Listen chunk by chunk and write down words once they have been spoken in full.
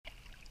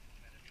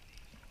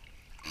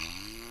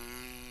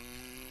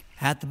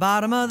At the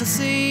bottom of the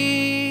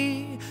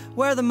sea,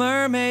 where the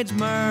mermaids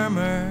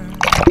murmur,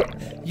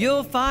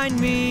 you'll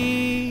find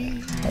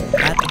me.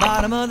 At the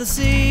bottom of the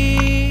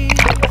sea,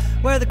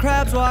 where the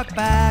crabs walk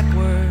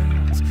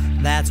backwards,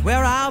 that's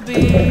where I'll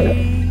be.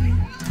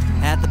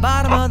 At the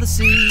bottom of the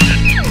sea,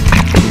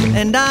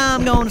 and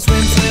I'm gonna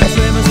swim, swim,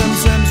 swim, swim,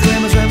 swim, swim,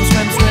 swim,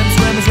 swim, swim,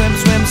 swim, swim,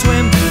 swim,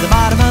 swim to the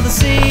bottom of the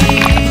sea,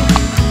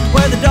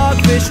 where the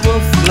dogfish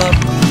will flop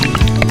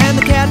and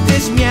the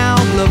catfish meow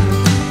glub.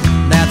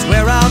 That's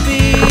where I'll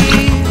be.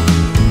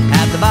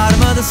 At the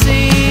bottom of the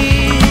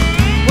sea,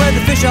 where the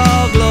fish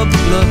all glub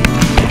glub.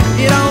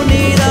 You don't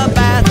need a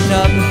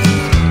bathtub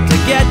to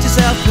get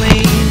yourself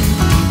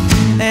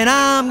clean. And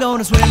I'm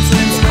gonna swim,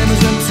 swim, swim,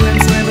 swim, swim,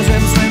 swim,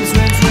 swim, swim,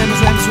 swim, swim,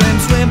 swim, swim,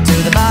 swim to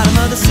the bottom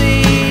of the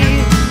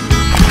sea.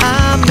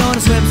 I'm gonna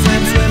swim,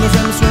 swim, swim,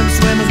 swim, swim,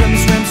 swim, swim,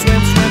 swim,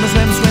 swim, swim,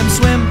 swim, swim,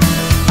 swim.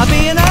 I'll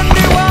be an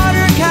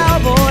underwater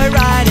cowboy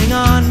riding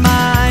on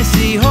my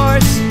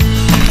seahorse,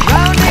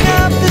 rounding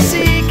up the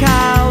sea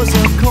cows,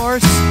 of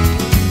course.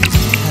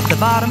 At the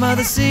bottom of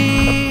the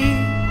sea,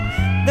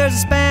 there's a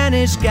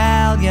Spanish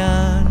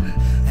galleon,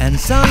 and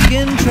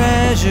sunken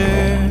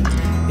treasure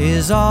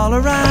is all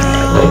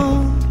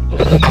around.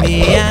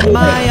 Me and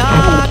my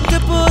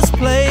octopus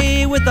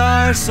play with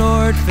our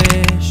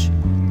swordfish,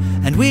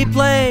 and we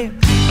play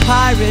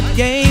pirate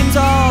games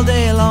all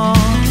day long.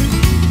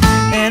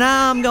 And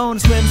I'm gonna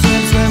swim,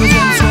 swim, swim,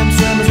 swim, swim,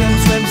 swim, swim,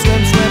 swim,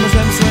 swim, swim,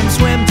 swim, swim,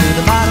 swim to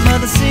the bottom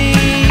of the sea.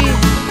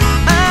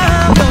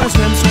 I'm gonna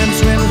swim, swim,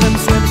 swim, swim,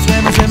 swim,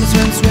 swim, swim,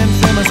 swim, swim,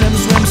 swim, swim,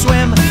 swim,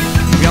 swim.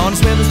 We're gonna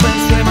swim, swim,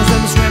 swim,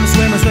 swim, swim,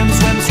 swim, swim,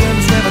 swim, swim,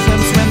 swim,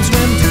 swim, swim,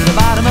 swim to the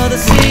bottom of the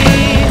sea.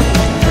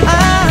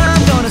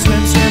 I'm gonna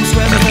swim, swim,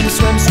 swim, swim,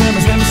 swim, swim,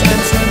 swim, swim,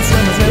 swim,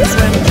 swim, swim,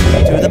 swim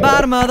to the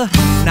bottom of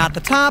the, not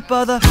the top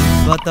of the,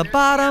 but the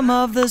bottom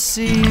of the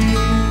sea.